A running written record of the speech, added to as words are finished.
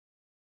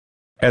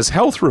As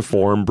health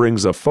reform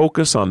brings a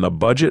focus on the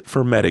budget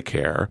for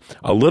Medicare,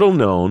 a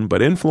little-known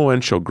but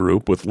influential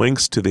group with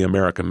links to the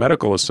American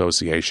Medical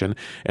Association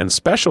and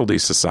specialty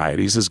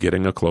societies is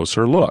getting a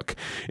closer look.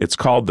 It's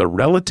called the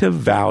Relative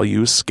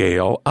Value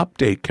Scale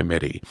Update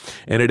Committee,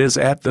 and it is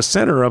at the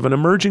center of an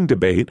emerging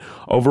debate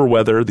over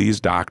whether these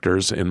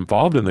doctors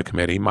involved in the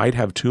committee might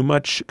have too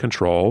much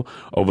control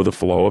over the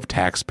flow of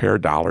taxpayer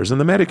dollars in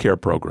the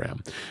Medicare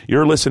program.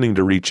 You're listening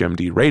to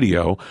ReachMD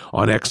Radio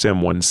on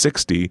XM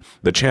 160,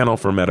 the channel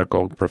for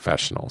medical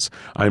professionals.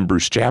 I'm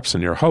Bruce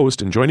Japsen, your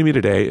host, and joining me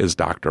today is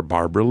Dr.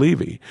 Barbara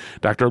Levy.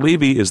 Dr.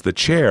 Levy is the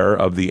chair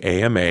of the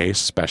AMA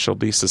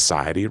Specialty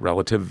Society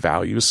Relative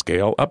Value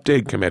Scale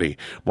Update Committee,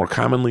 more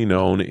commonly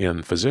known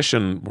in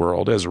physician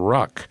world as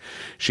RUC.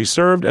 She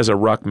served as a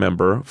RUC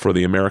member for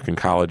the American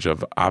College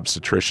of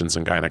Obstetricians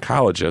and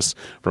Gynecologists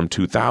from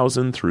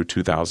 2000 through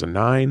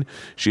 2009.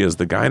 She is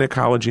the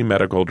gynecology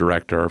medical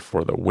director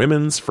for the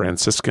Women's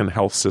Franciscan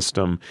Health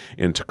System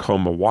in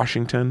Tacoma,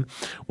 Washington.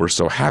 We're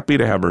so happy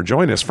to have her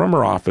join us from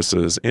her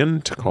offices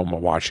in Tacoma,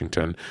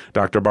 Washington.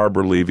 Dr.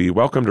 Barbara Levy,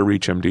 welcome to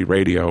ReachMD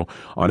Radio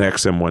on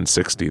XM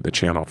 160, the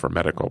channel for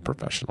medical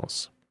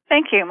professionals.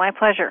 Thank you. My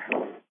pleasure.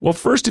 Well,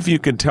 first, if you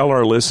could tell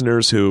our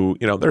listeners who,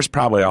 there's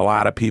probably a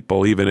lot of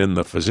people, even in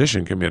the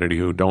physician community,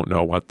 who don't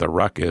know what the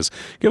RUC is.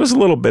 Give us a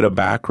little bit of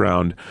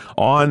background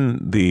on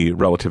the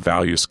Relative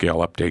Value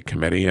Scale Update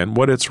Committee and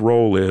what its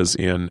role is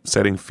in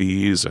setting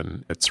fees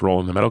and its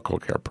role in the medical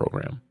care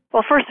program.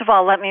 Well, first of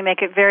all, let me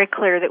make it very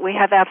clear that we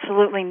have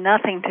absolutely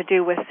nothing to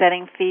do with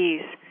setting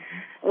fees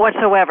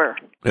whatsoever.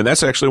 And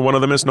that's actually one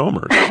of the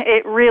misnomers.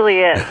 It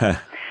really is.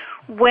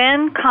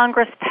 When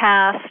Congress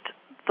passed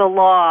the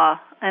law,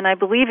 and I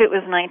believe it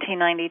was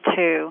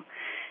 1992,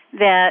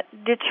 that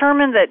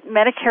determined that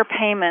Medicare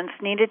payments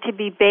needed to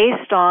be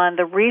based on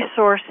the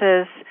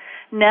resources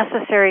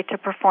necessary to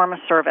perform a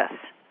service.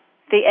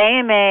 The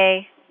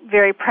AMA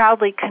very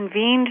proudly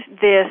convened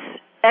this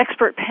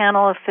expert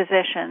panel of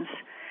physicians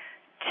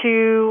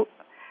to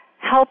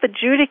help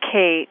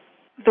adjudicate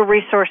the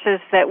resources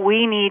that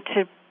we need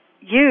to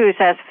use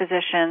as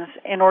physicians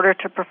in order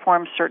to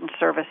perform certain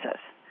services.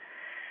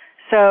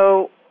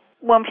 So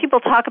when people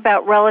talk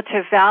about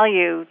relative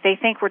value, they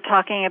think we're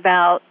talking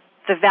about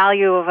the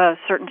value of a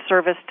certain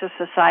service to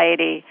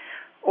society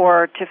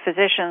or to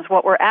physicians.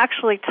 What we're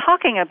actually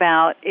talking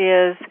about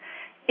is,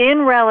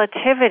 in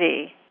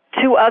relativity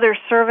to other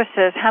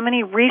services, how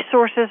many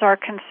resources are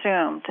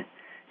consumed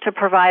to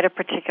provide a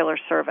particular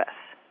service.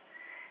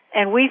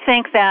 And we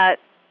think that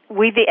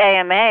we, the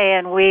AMA,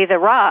 and we, the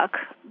RUC,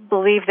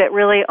 believe that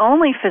really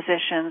only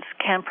physicians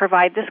can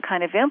provide this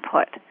kind of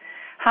input.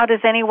 How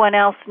does anyone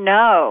else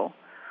know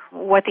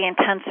what the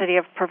intensity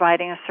of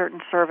providing a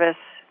certain service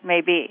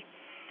may be?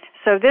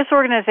 So this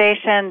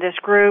organization, this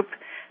group,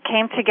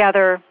 came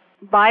together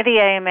by the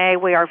AMA.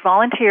 We are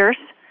volunteers.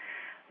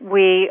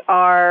 We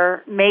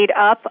are made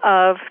up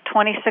of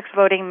 26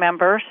 voting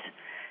members.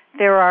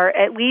 There are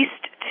at least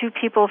 2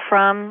 people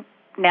from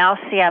now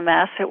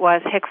CMS, it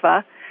was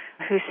HCFA,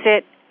 who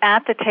sit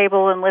at the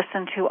table and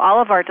listen to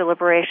all of our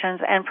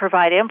deliberations and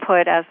provide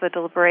input as the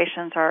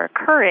deliberations are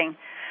occurring.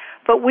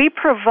 But we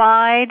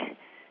provide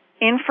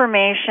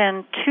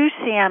information to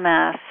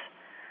CMS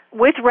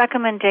with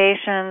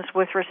recommendations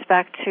with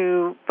respect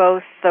to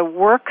both the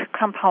work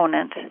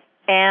component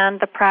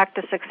and the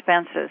practice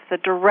expenses, the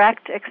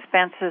direct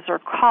expenses or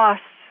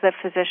costs that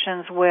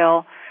physicians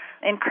will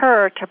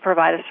incur to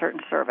provide a certain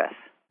service.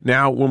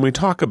 Now, when we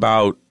talk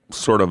about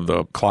sort of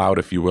the cloud,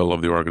 if you will,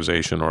 of the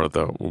organization or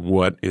the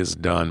what is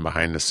done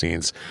behind the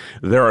scenes,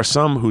 there are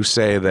some who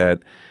say that,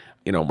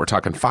 we're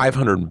talking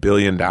 $500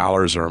 billion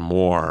or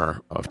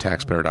more of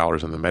taxpayer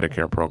dollars in the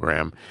Medicare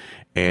program,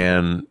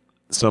 and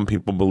some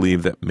people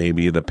believe that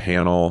maybe the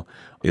panel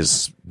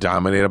is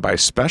dominated by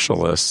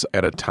specialists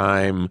at a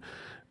time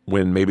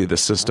when maybe the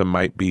system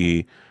might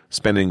be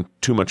spending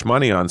too much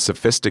money on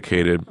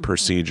sophisticated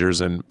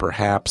procedures, and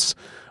perhaps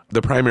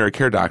the primary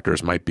care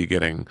doctors might be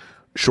getting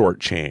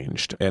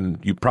shortchanged. And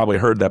you probably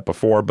heard that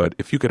before, but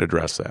if you could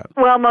address that.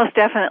 Well, most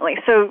definitely.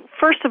 So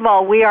first of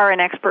all, we are an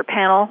expert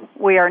panel.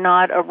 We are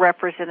not a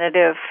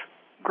representative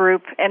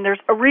group, and there's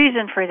a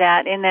reason for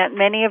that, in that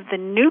many of the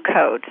new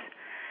codes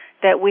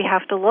that we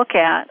have to look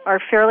at are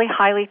fairly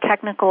highly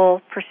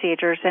technical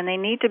procedures, and they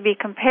need to be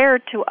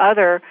compared to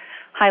other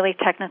highly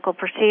technical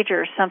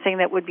procedures, something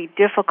that would be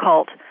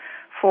difficult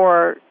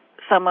for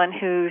someone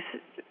who's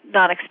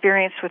not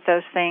experienced with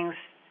those things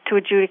to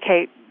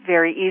adjudicate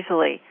very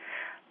easily.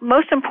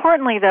 Most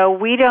importantly, though,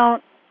 we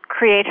don't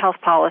create health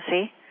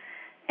policy,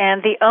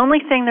 and the only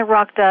thing the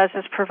RUC does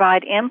is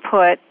provide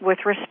input with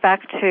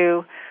respect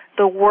to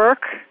the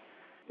work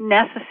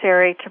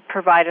necessary to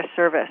provide a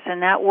service,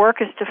 and that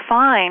work is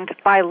defined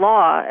by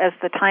law as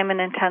the time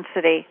and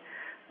intensity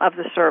of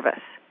the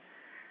service.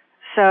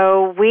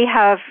 So we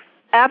have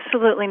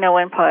absolutely no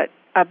input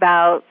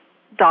about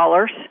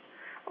dollars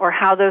or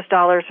how those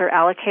dollars are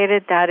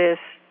allocated. That is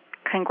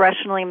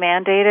congressionally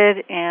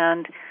mandated,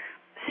 and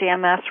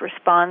CMS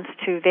responds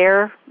to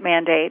their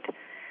mandate.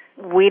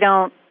 We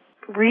don't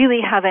really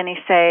have any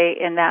say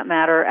in that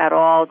matter at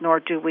all, nor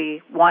do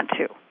we want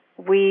to.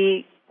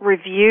 We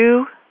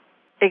review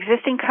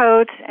existing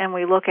codes and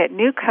we look at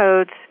new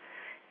codes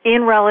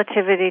in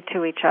relativity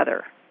to each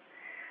other.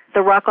 The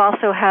RUC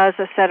also has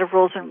a set of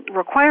rules and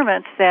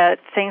requirements that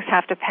things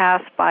have to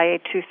pass by a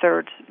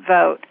 2/3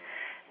 vote.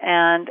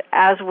 And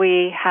as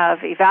we have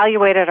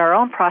evaluated our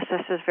own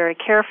processes very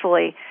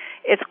carefully,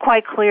 it's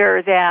quite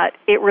clear that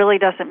it really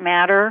doesn't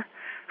matter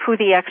who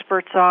the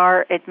experts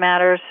are. It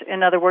matters,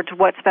 in other words,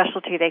 what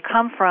specialty they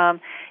come from.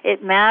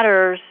 It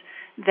matters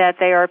that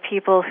they are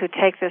people who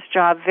take this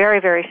job very,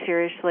 very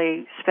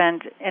seriously,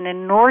 spend an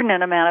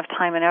inordinate amount of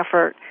time and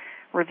effort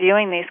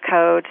reviewing these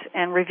codes,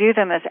 and review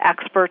them as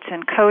experts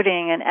in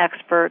coding and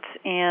experts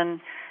in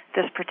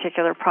this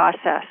particular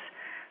process.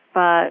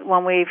 But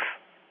when we've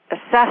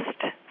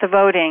assessed the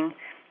voting,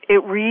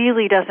 it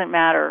really doesn't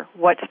matter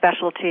what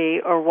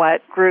specialty or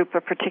what group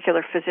a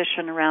particular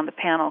physician around the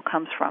panel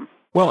comes from.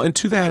 Well, and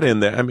to that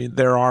end, I mean,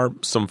 there are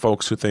some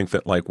folks who think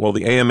that, like, well,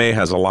 the AMA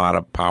has a lot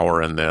of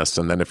power in this,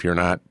 and then if you're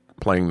not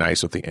playing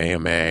nice with the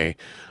AMA,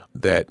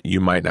 that you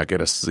might not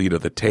get a seat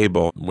at the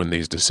table when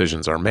these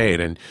decisions are made.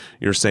 And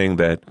you're saying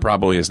that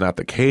probably is not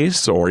the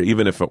case, or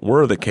even if it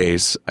were the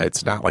case,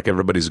 it's not like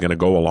everybody's going to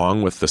go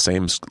along with the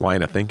same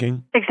line of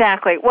thinking?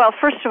 Exactly. Well,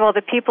 first of all,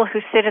 the people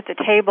who sit at the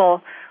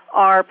table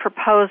are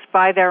proposed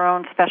by their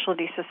own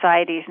specialty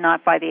societies,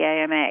 not by the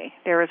AMA.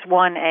 There is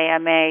one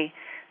AMA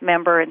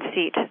member and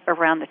seat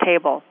around the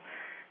table.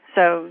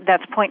 So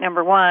that's point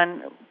number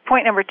one.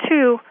 Point number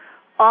two,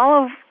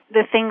 all of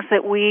the things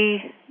that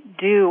we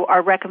do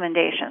are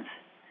recommendations.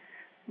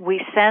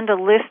 We send a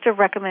list of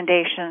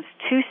recommendations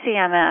to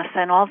CMS,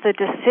 and all the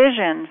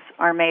decisions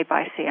are made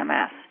by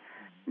CMS,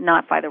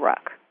 not by the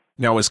RUC.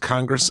 Now, does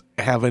Congress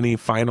have any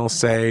final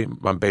say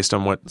based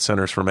on what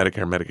Centers for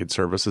Medicare and Medicaid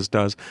Services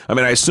does? I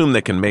mean, I assume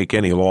they can make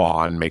any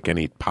law and make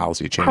any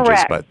policy changes,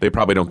 Correct. But they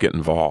probably don't get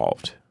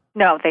involved.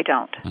 No, they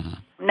don't.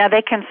 Mm-hmm. Now,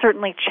 they can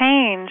certainly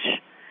change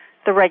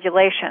the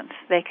regulations.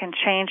 They can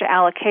change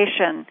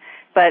allocation.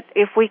 But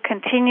if we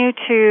continue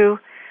to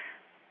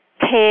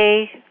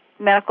pay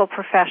medical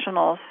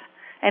professionals,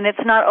 and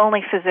it's not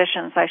only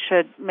physicians, I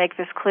should make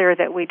this clear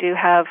that we do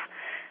have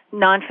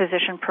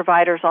non-physician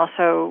providers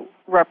also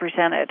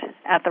represented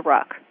at the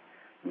RUC.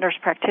 Nurse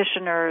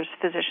practitioners,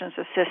 physician's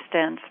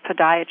assistants,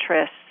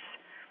 podiatrists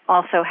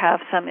also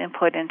have some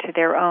input into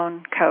their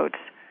own codes.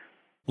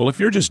 Well,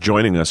 if you're just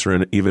joining us,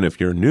 or even if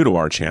you're new to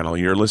our channel,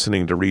 you're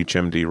listening to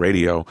ReachMD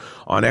Radio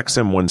on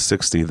XM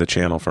 160, the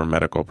channel for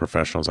medical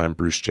professionals. I'm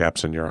Bruce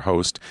Japsen, your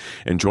host.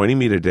 And joining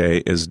me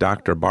today is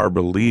Dr.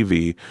 Barbara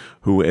Levy,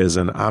 who is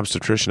an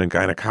obstetrician and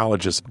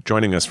gynecologist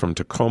joining us from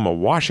Tacoma,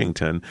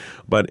 Washington.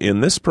 But in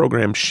this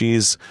program,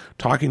 she's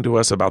talking to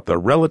us about the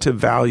Relative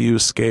Value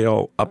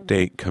Scale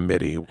Update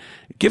Committee.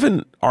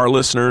 Given our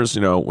listeners,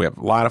 we have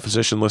a lot of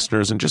physician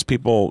listeners and just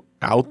people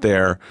out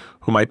there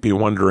who might be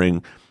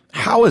wondering,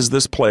 how does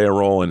this play a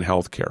role in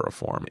healthcare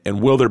reform? And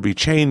will there be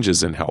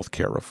changes in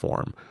healthcare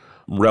reform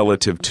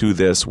relative to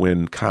this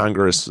when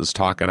Congress is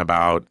talking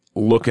about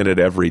looking at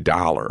every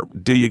dollar?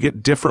 Do you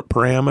get different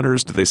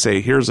parameters? Do they say,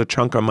 here's a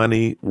chunk of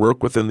money,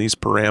 work within these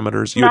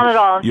parameters? Not at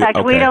all. In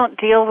fact, we don't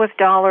deal with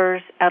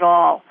dollars at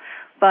all.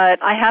 But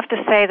I have to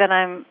say that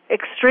I'm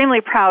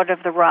extremely proud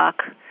of the RUC.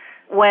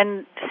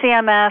 When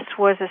CMS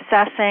was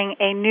assessing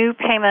a new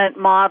payment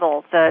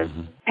model, the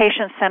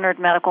patient-centered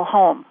medical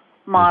home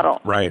model,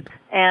 right,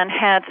 and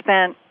had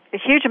spent a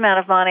huge amount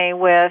of money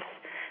with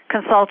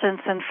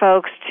consultants and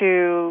folks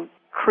to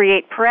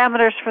create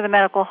parameters for the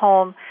medical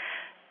home,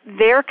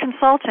 their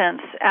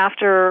consultants,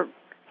 after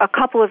a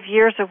couple of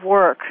years of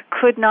work,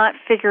 could not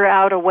figure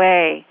out a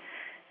way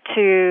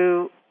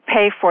to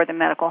pay for the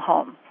medical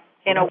home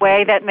in a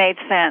way that made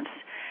sense.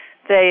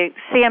 The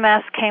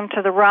CMS came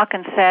to the RUC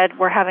and said,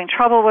 we're having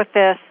trouble with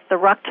this. The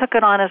RUC took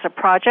it on as a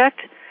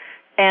project.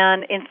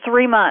 And in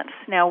 3 months,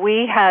 now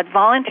we had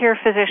volunteer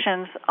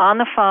physicians on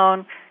the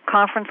phone,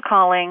 conference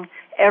calling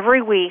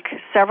every week,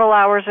 several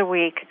hours a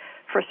week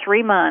for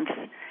 3 months.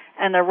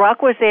 And the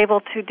RUC was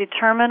able to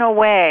determine a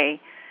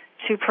way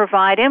to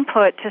provide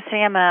input to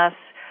CMS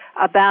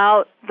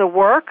about the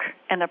work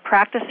and the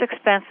practice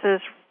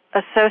expenses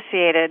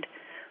associated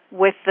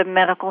with the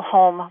medical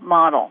home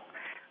model.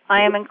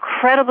 I am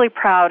incredibly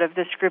proud of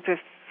this group of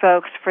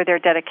folks for their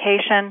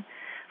dedication,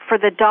 for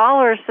the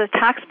dollars, the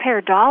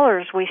taxpayer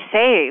dollars we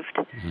saved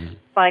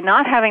by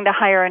not having to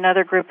hire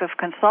another group of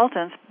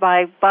consultants,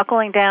 by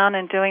buckling down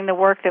and doing the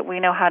work that we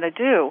know how to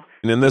do.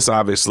 And this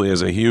obviously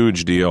is a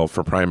huge deal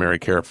for primary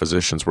care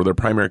physicians. Were there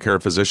primary care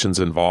physicians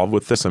involved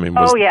with this? I mean,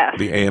 yes.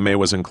 The AMA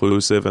was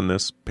inclusive in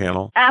this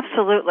panel?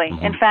 Absolutely.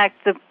 In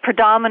fact, the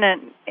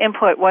predominant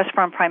input was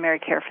from primary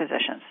care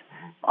physicians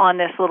on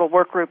this little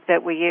work group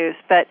that we use.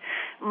 But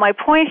my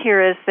point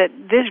here is that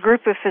this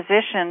group of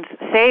physicians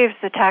saves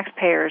the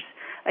taxpayers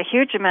a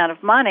huge amount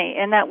of money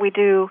in that we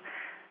do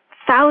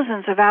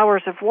thousands of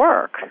hours of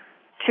work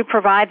to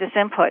provide this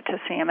input to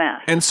CMS.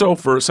 And so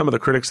for some of the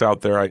critics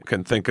out there, I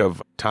can think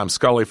of Tom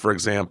Scully, for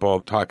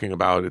example, talking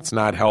about it's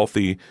not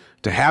healthy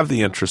to have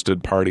the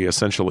interested party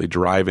essentially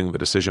driving the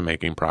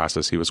decision-making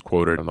process. He was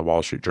quoted in the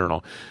Wall Street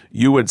Journal.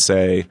 You would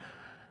say,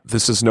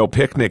 this is no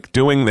picnic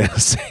doing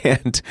this,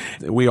 and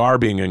we are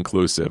being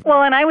inclusive.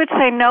 Well, and I would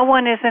say no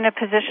one is in a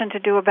position to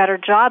do a better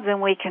job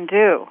than we can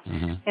do.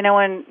 Mm-hmm. You know,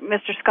 when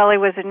Mr. Scully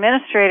was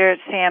administrator at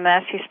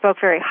CMS, he spoke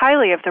very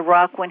highly of the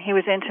RUC when he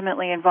was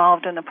intimately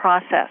involved in the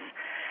process.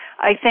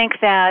 I think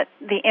that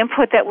the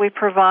input that we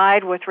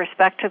provide with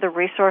respect to the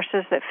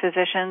resources that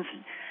physicians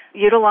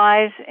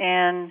utilize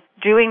in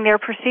doing their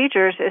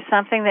procedures is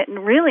something that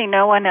really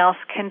no one else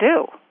can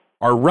do.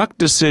 Are RUC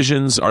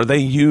decisions, are they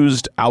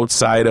used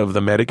outside of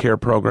the Medicare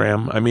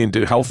program? I mean,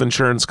 do health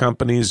insurance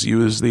companies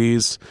use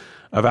these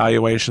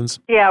evaluations?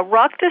 Yeah,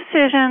 RUC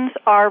decisions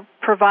are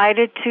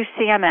provided to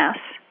CMS.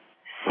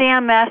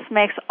 CMS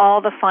makes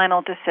all the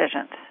final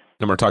decisions.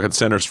 And we're talking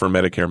Centers for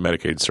Medicare and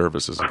Medicaid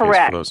Services.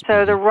 Correct.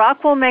 So the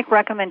RUC will make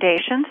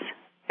recommendations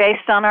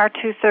based on our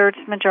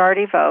 2/3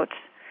 majority votes.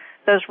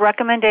 Those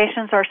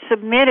recommendations are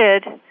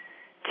submitted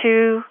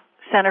to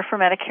Center for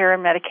Medicare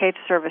and Medicaid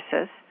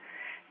Services.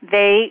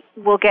 They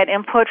will get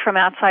input from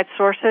outside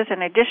sources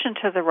in addition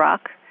to the RUC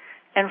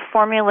and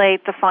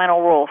formulate the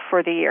final rule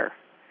for the year.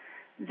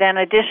 Then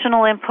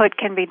additional input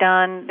can be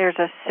done. There's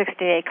a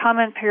 60-day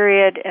comment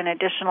period, and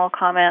additional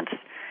comments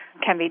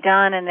can be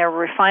done, and there are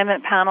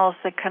refinement panels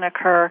that can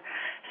occur.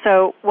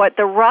 So what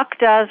the RUC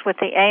does, what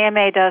the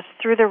AMA does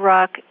through the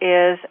RUC,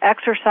 is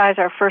exercise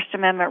our First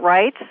Amendment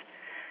rights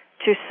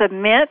to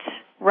submit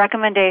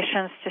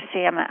recommendations to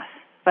CMS.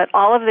 But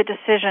all of the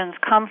decisions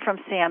come from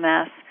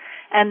CMS.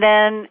 And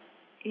then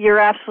you're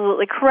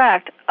absolutely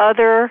correct.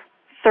 Other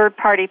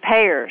third-party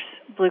payers,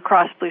 Blue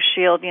Cross Blue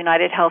Shield,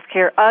 United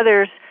Healthcare,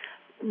 others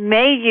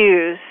may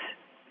use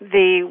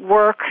the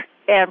work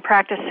and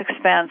practice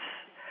expense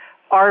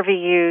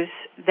RVUs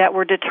that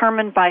were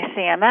determined by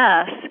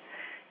CMS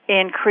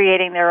in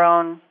creating their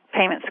own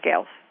payment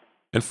scales.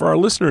 And for our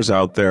listeners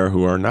out there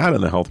who are not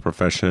in the health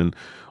profession,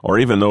 or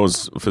even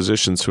those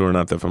physicians who are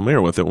not that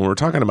familiar with it, when we're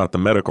talking about the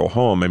medical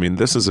home, I mean,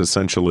 this is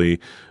essentially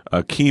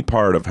a key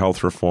part of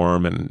health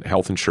reform, and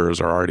health insurers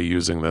are already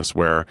using this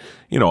where,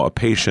 you know, a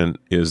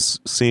patient is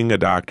seeing a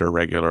doctor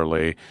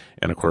regularly,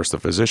 and of course the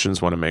physicians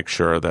want to make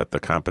sure that the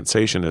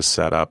compensation is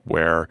set up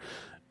where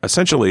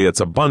essentially it's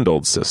a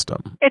bundled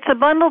system. It's a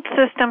bundled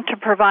system to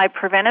provide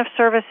preventive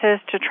services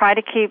to try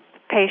to keep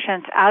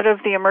patients out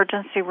of the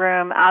emergency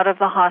room, out of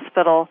the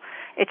hospital.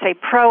 It's a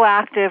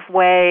proactive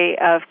way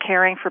of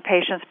caring for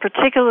patients,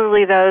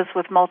 particularly those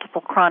with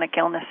multiple chronic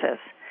illnesses.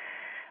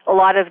 A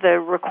lot of the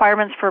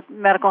requirements for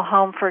medical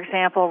home, for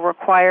example,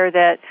 require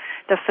that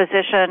the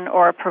physician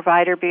or a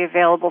provider be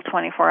available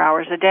 24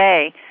 hours a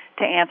day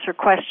to answer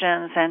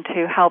questions and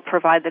to help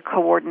provide the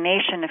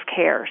coordination of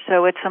care.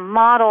 So it's a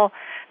model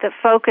that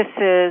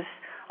focuses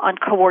on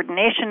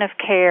coordination of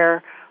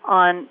care,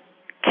 on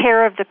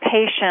care of the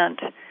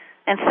patient,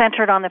 and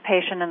centered on the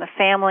patient and the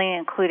family,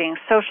 including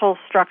social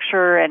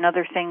structure and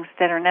other things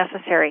that are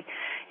necessary.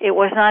 It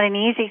was not an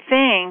easy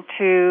thing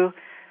to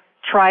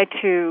try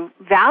to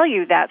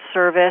value that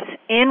service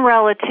in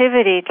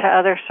relativity to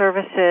other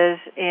services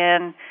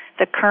in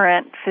the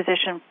current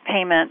physician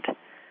payment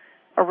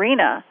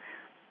arena.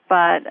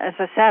 But as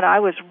I said,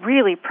 I was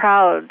really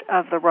proud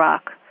of the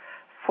RUC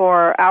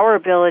for our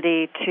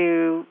ability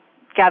to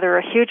gather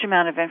a huge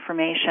amount of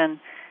information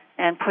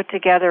and put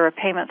together a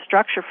payment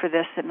structure for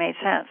this that made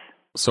sense.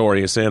 So are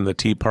you saying the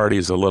Tea Party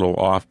is a little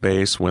off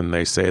base when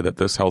they say that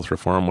this health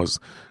reform was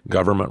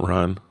government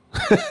run?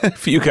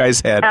 If you guys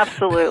had...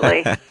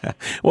 Absolutely.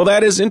 Well,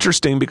 that is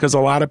interesting because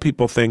a lot of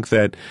people think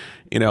that,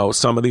 you know,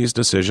 some of these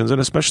decisions, and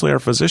especially our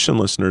physician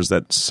listeners,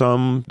 that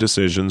some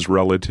decisions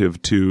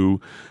relative to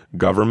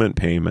government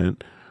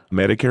payment,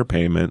 Medicare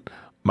payment,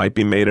 might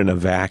be made in a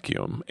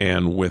vacuum.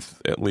 And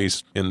with, at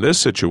least in this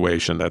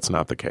situation, that's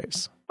not the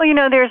case. Well, you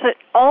know, there's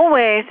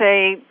always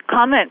a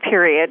comment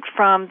period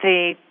from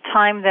the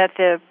time that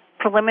the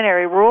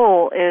preliminary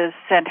rule is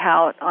sent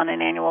out on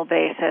an annual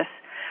basis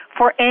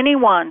for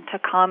anyone to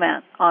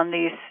comment on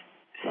these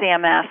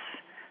CMS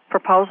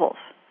proposals.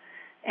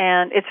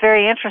 And it's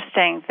very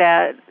interesting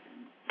that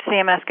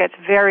CMS gets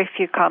very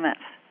few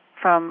comments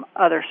from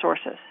other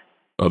sources.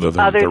 Other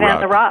than the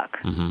RUC.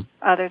 Mm-hmm.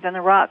 Other than the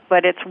RUC.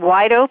 But it's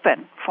wide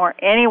open for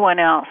anyone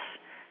else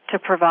to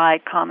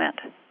provide comment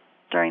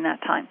during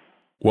that time.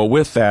 Well,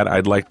 with that,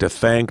 I'd like to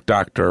thank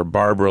Dr.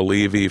 Barbara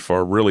Levy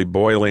for really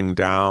boiling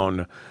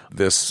down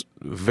this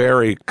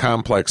very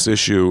complex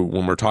issue.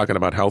 When we're talking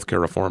about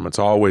healthcare reform, it's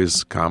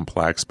always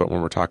complex, but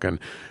when we're talking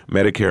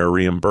Medicare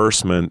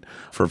reimbursement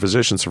for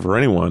physicians or for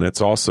anyone,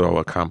 it's also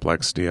a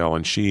complex deal.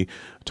 And she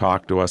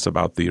talked to us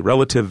about the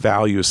Relative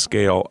Value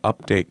Scale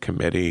Update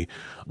Committee,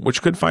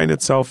 which could find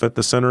itself at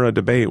the center of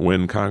debate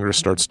when Congress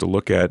starts to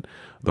look at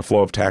the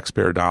flow of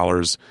taxpayer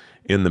dollars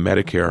in the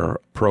Medicare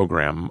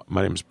program.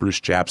 My name is Bruce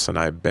Japsen.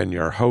 I've been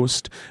your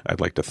host. I'd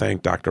like to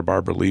thank Dr.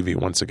 Barbara Levy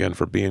once again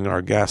for being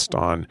our guest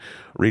on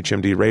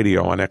ReachMD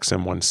Radio on XM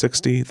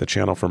 160, the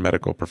channel for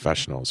medical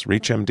professionals.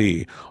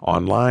 ReachMD,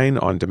 online,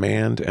 on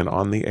demand, and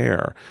on the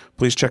air.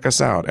 Please check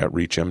us out at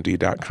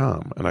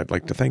reachmd.com. And I'd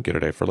like to thank you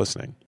today for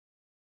listening.